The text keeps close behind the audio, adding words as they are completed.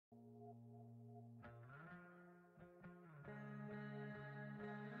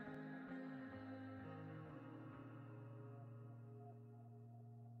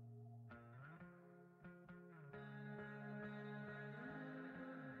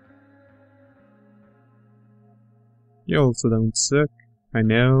You also don't suck. I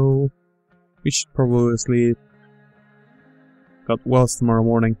know. We should probably sleep. Got Wells tomorrow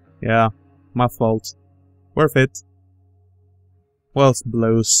morning. Yeah, my fault. Worth it. Wells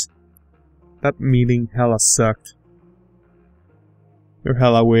blows. That meeting hella sucked. You're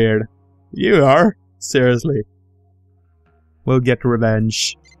hella weird. You are? Seriously. We'll get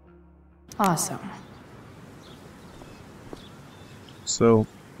revenge. Awesome. So,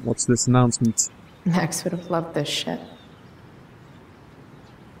 what's this announcement? Max would have loved this shit.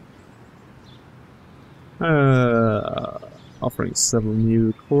 Offering several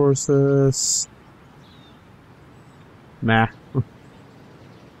new courses. Nah.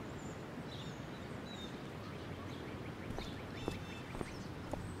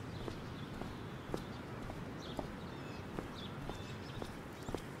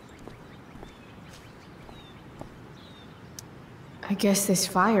 I guess this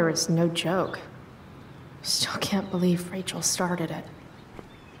fire is no joke. Still can't believe Rachel started it.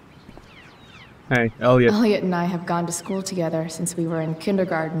 Hey, Elliot. Elliot and I have gone to school together since we were in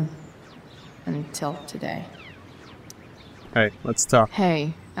kindergarten. Until today. Hey, let's talk.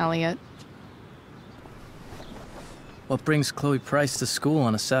 Hey, Elliot. What brings Chloe Price to school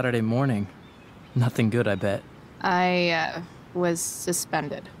on a Saturday morning? Nothing good, I bet. I, was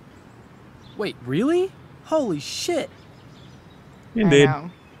suspended. Wait, really? Holy shit! Indeed. I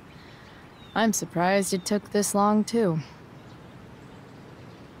know. I'm surprised it took this long, too.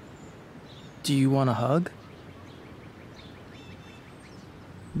 Do you want a hug?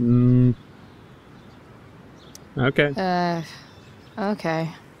 Okay.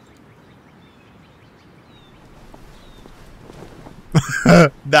 Okay.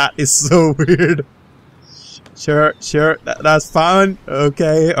 That is so weird. Sure, that's fine.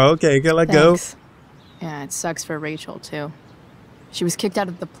 Okay, let go. Thanks. Yeah, it sucks for Rachel, too. She was kicked out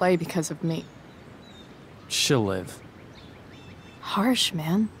of the play because of me. She'll live. Harsh,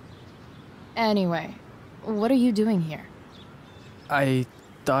 man. Anyway, what are you doing here? I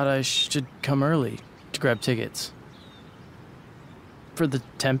thought I should come early to grab tickets. For the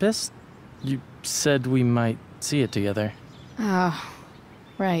Tempest? You said we might see it together. Oh,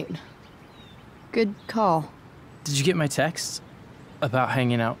 right. Good call. Did you get my text about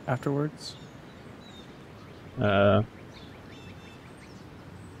hanging out afterwards?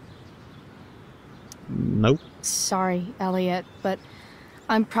 Nope. Sorry, Elliot, but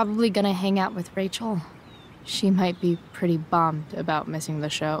I'm probably gonna hang out with Rachel. She might be pretty bummed about missing the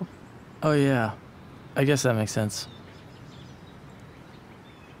show. Oh yeah, I guess that makes sense.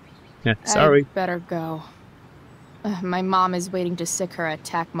 Yeah, sorry. I better go. My mom is waiting to sick her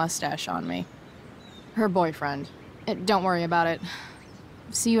attack mustache on me. Her boyfriend. Don't worry about it.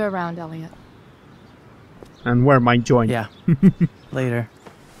 See you around, Elliot. And where my joint? Yeah. Later.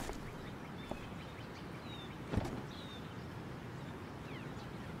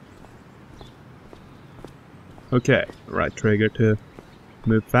 Okay, right trigger to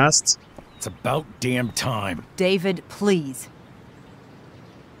move fast. It's about damn time. David, please.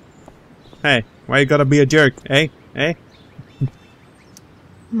 Hey, why you gotta be a jerk, eh? Eh?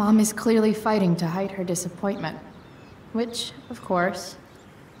 Mom is clearly fighting to hide her disappointment. Which, of course,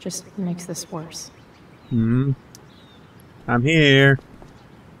 just makes this worse. I'm here.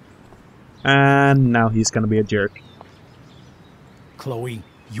 And now he's gonna be a jerk. Chloe,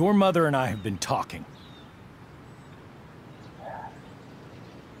 your mother and I have been talking.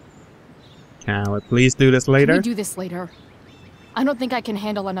 Can we please do this later? Can we do this later? I don't think I can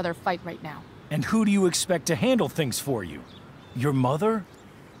handle another fight right now. And who do you expect to handle things for you? Your mother?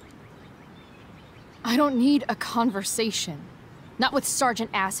 I don't need a conversation. Not with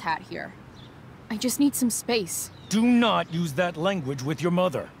Sergeant Asshat here. I just need some space. Do not use that language with your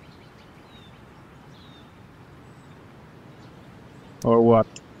mother. Or what?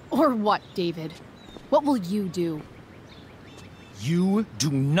 Or what, David? What will you do? You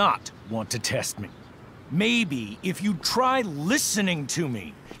do not want to test me. Maybe if you try listening to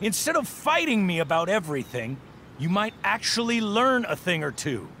me, instead of fighting me about everything, you might actually learn a thing or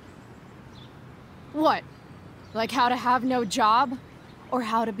two. What? Like how to have no job? Or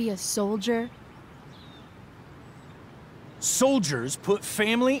how to be a soldier? Soldiers put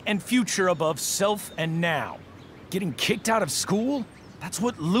family and future above self and now. Getting kicked out of school? That's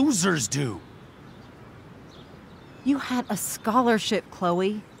what losers do. You had a scholarship,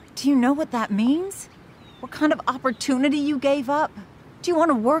 Chloe. Do you know what that means? What kind of opportunity you gave up? Do you want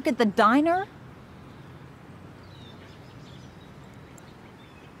to work at the diner?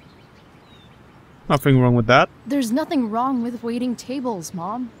 Nothing wrong with that. There's nothing wrong with waiting tables,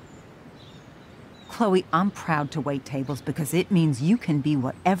 Mom. Chloe, I'm proud to wait tables because it means you can be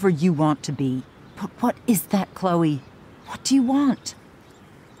whatever you want to be. But what is that, Chloe? What do you want?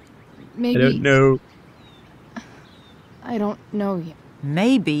 Maybe... I don't know. I don't know yet.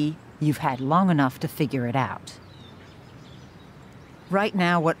 Maybe you've had long enough to figure it out. Right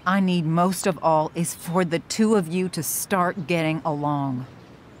now, what I need most of all is for the two of you to start getting along.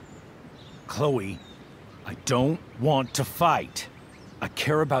 Chloe, I don't want to fight. I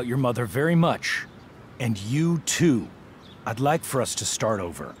care about your mother very much. And you too. I'd like for us to start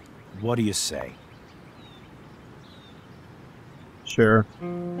over. What do you say? Sure.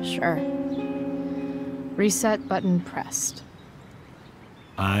 Sure. Reset button pressed.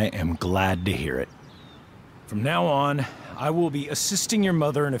 I am glad to hear it. From now on, I will be assisting your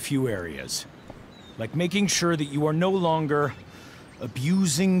mother in a few areas. Like making sure that you are no longer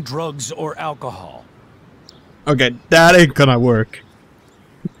abusing drugs or alcohol. Okay, that ain't gonna work.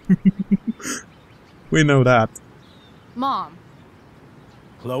 We know that. Mom.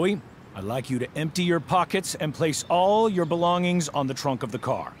 Chloe, I'd like you to empty your pockets and place all your belongings on the trunk of the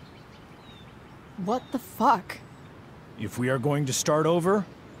car. What the fuck? If we are going to start over,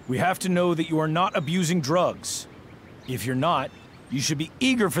 we have to know that you are not abusing drugs. If you're not, you should be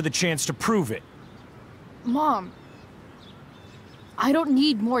eager for the chance to prove it. Mom. I don't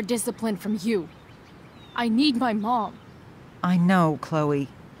need more discipline from you. I need my mom. I know, Chloe,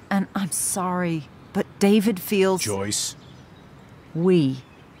 and I'm sorry, but David feels... Joyce. We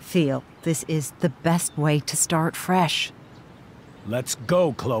feel this is the best way to start fresh. Let's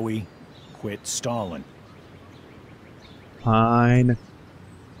go, Chloe. Quit stalling. Fine.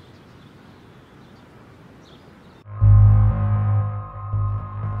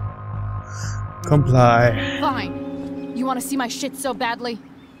 Comply. Fine. You want to see my shit so badly?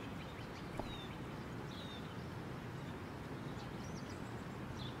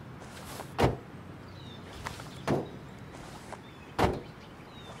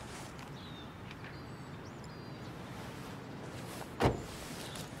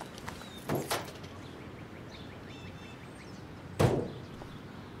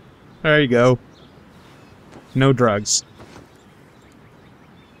 There you go. No drugs.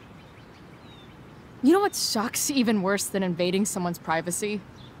 You know what sucks even worse than invading someone's privacy?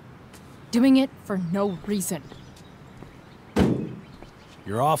 Doing it for no reason.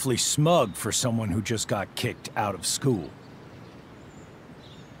 You're awfully smug for someone who just got kicked out of school.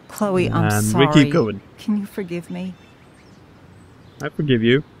 Chloe, I'm And sorry. we keep going. Can you forgive me? I forgive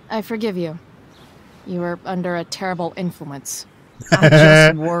you. I forgive you. You were under a terrible influence. I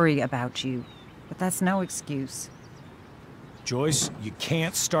just worry about you, but that's no excuse. Joyce, you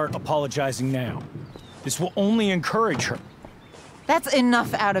can't start apologizing now. This will only encourage her. That's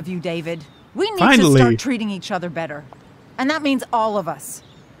enough out of you, David. We need Finally. to start treating each other better. And that means all of us.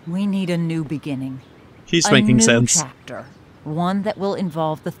 We need a new beginning. She's making a new sense. chapter. One that will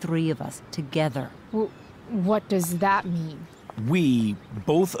involve the three of us together. What does that mean? We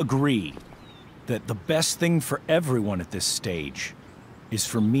both agree that the best thing for everyone at this stage is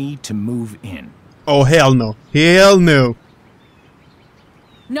for me to move in. Oh, hell no. Hell no.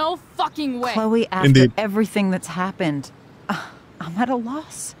 No fucking way! Chloe, after Indeed. everything that's happened, I'm at a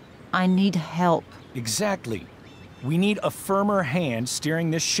loss. I need help. Exactly. We need a firmer hand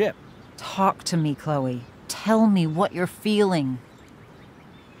steering this ship. Talk to me, Chloe. Tell me what you're feeling.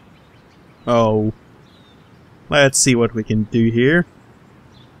 Oh. Let's see what we can do here.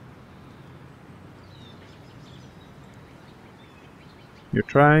 You're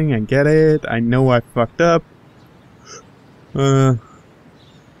trying, I get it. I know I fucked up. I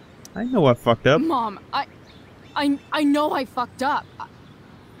know I fucked up. Mom, I know I fucked up.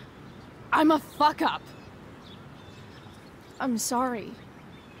 I'm a fuck up. I'm sorry.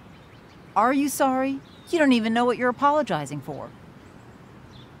 Are you sorry? You don't even know what you're apologizing for.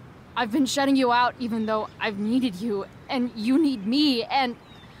 I've been shutting you out even though I've needed you, and you need me, and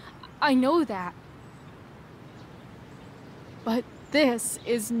I know that. But this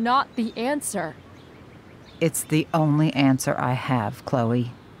is not the answer. It's the only answer I have,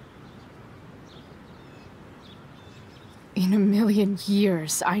 Chloe. In a million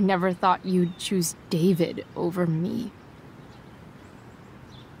years, I never thought you'd choose David over me.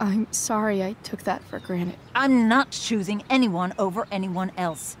 I'm sorry I took that for granted. I'm not choosing anyone over anyone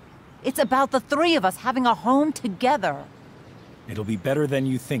else. It's about the three of us having a home together. It'll be better than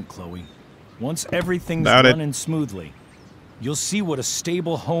you think, Chloe. Once everything's Doubt it. running smoothly, you'll see what a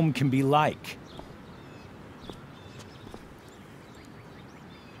stable home can be like.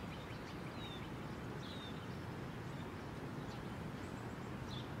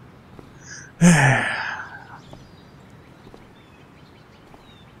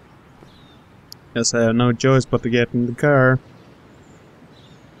 Guess I have no choice but to get in the car.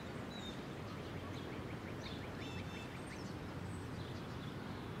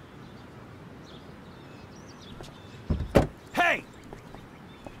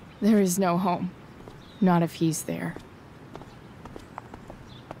 There is no home. Not if he's there.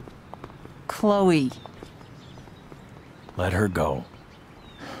 Chloe. Let her go.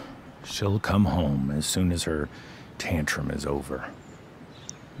 She'll come home as soon as her tantrum is over.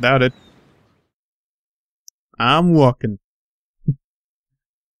 Doubt it. I'm walking.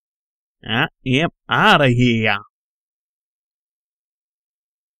 I am out of here.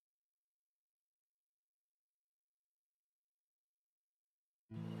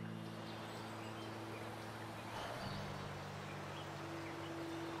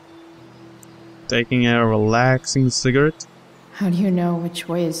 Taking a relaxing cigarette. How do you know which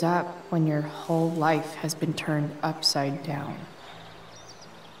way is up when your whole life has been turned upside down?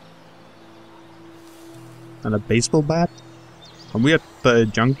 And a baseball bat? Are we at the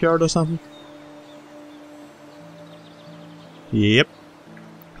junkyard or something? Yep.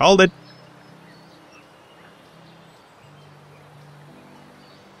 Called it.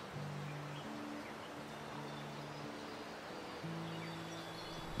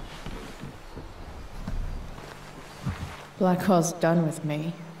 Blackwell's done with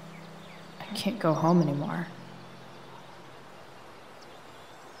me. I can't go home anymore.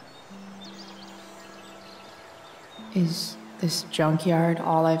 Is this junkyard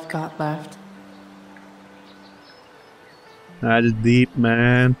all I've got left? That is deep,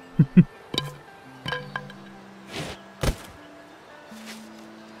 man.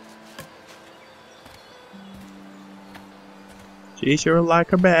 She sure like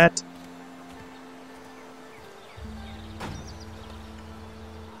her bat.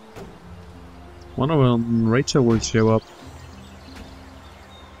 Wonder when Rachel will show up.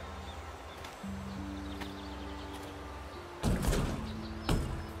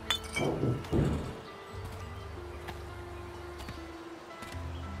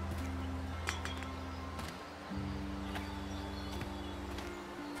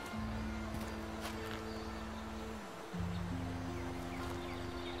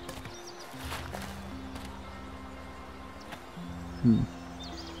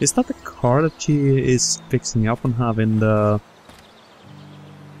 Is that the car that she is fixing up and having the...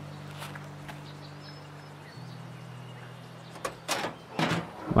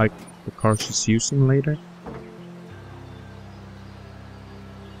 like, the car she's using later?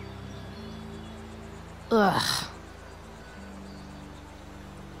 Ugh.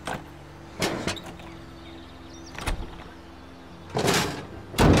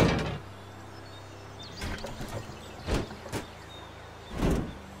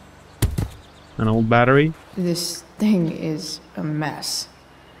 An old battery? This thing is a mess.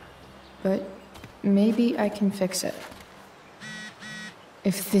 But maybe I can fix it.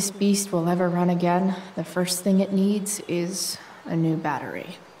 If this beast will ever run again, the first thing it needs is a new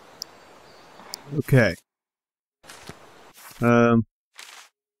battery. Okay.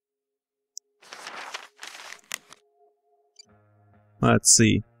 Let's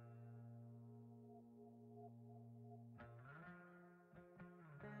see.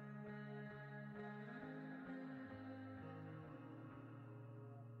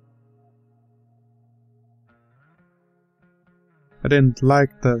 I didn't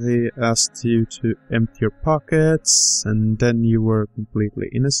like that he asked you to empty your pockets, and then you were completely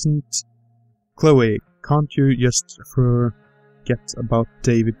innocent. Chloe, can't you just forget about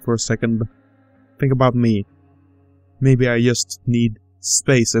David for a second? Think about me. Maybe I just need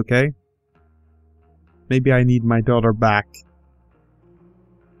space, okay? Maybe I need my daughter back.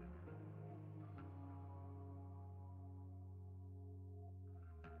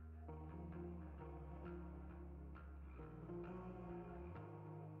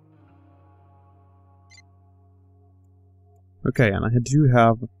 Okay, and I do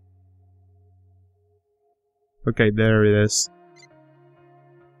have... okay, there it is.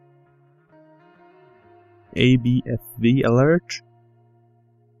 ABFV alert.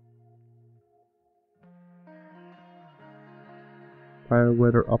 Fire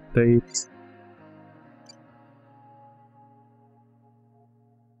weather update.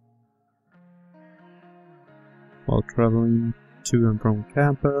 While traveling to and from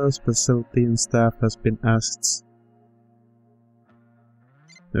campus, facility and staff has been asked.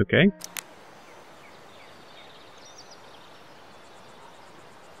 Okay.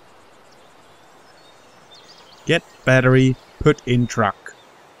 Get battery, put in truck.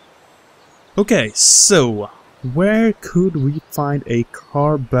 Okay, so where could we find a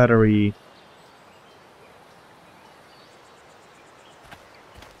car battery?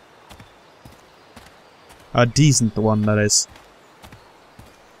 A decent one, that is.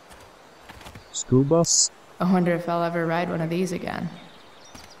 School bus? I wonder if I'll ever ride one of these again.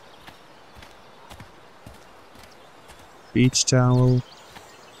 Beach towel.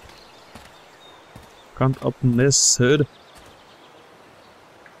 Can't open this hood.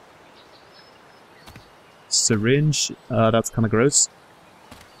 Syringe. That's kind of gross.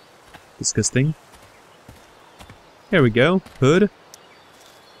 Disgusting. Here we go. Hood.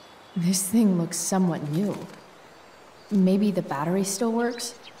 This thing looks somewhat new. Maybe the battery still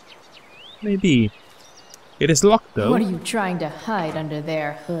works? Maybe. It is locked though. What are you trying to hide under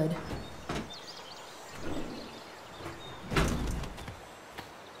there, Hood?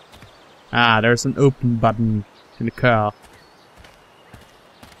 Ah, there's an open button in the car.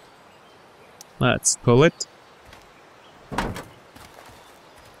 Let's pull it.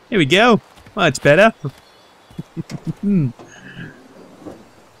 Here we go. Much better.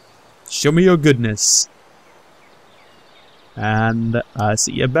 Show me your goodness. And I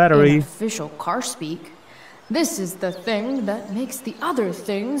see a battery. In official car speak, this is the thing that makes the other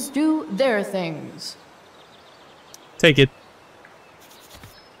things do their things. Take it.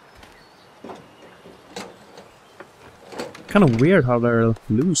 Kind of weird how they're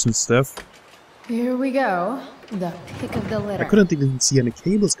loose and stuff. Here we go. The pick of the litter. I couldn't even see any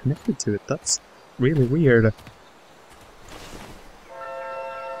cables connected to it. That's really weird.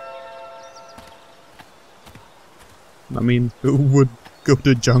 I mean, who would go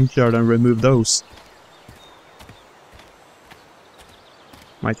to a junkyard and remove those?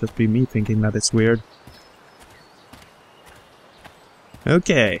 Might just be me thinking that it's weird.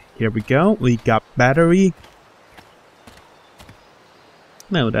 Okay, here we go. We got battery.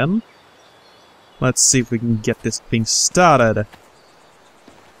 Now then. Let's see if we can get this thing started.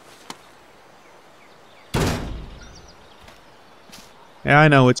 Yeah, I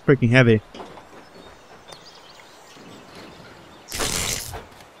know, it's freaking heavy.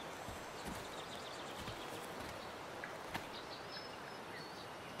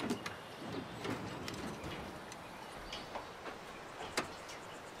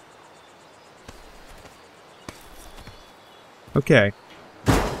 Okay.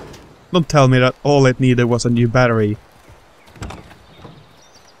 Don't tell me that all it needed was a new battery.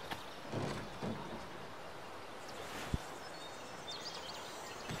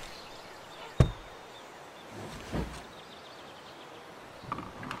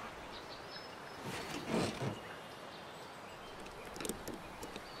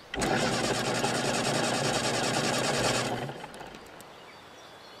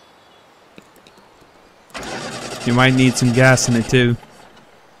 You might need some gas in it too.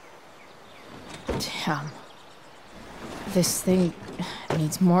 Damn. This thing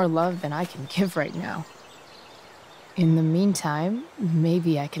needs more love than I can give right now. In the meantime,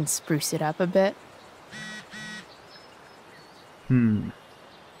 maybe I can spruce it up a bit.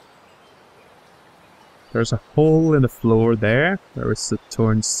 There's a hole in the floor there. There is a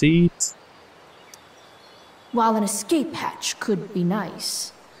torn seat. While an escape hatch could be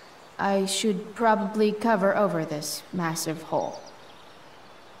nice, I should probably cover over this massive hole.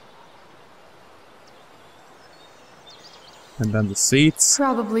 And then the seats.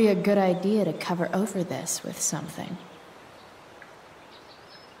 Probably a good idea to cover over this with something.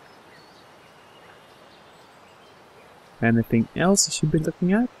 Anything else I should be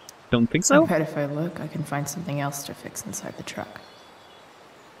looking at? Don't think so. I bet if I look, I can find something else to fix inside the truck.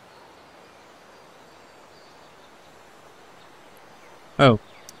 Oh.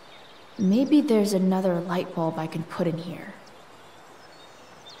 Maybe there's another light bulb I can put in here.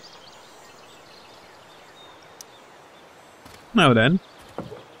 Now then.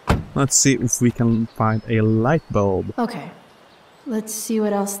 Let's see if we can find a light bulb. Okay. Let's see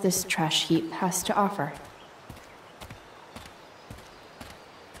what else this trash heap has to offer.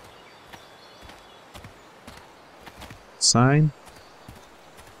 Sign.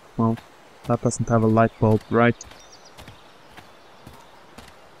 Well, that doesn't have a light bulb, right?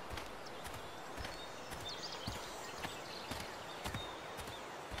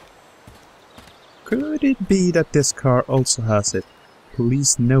 Could it be that this car also has it?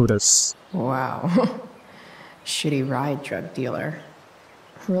 Police notice. Wow. Shitty ride, drug dealer.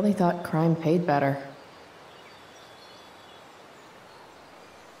 Really thought crime paid better.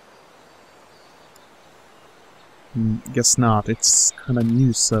 Guess not. It's kinda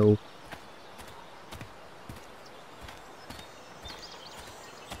new, so...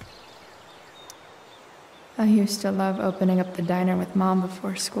 I used to love opening up the diner with Mom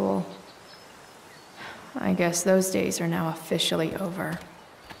before school. I guess those days are now officially over.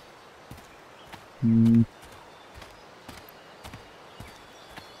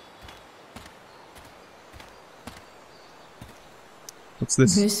 What's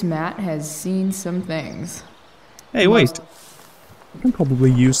this? This mat has seen some things. Hey, wait! I can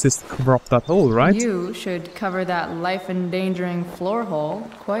probably use this to cover up that hole, right? You should cover that life-endangering floor hole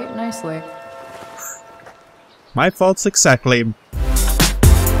quite nicely. My thoughts exactly.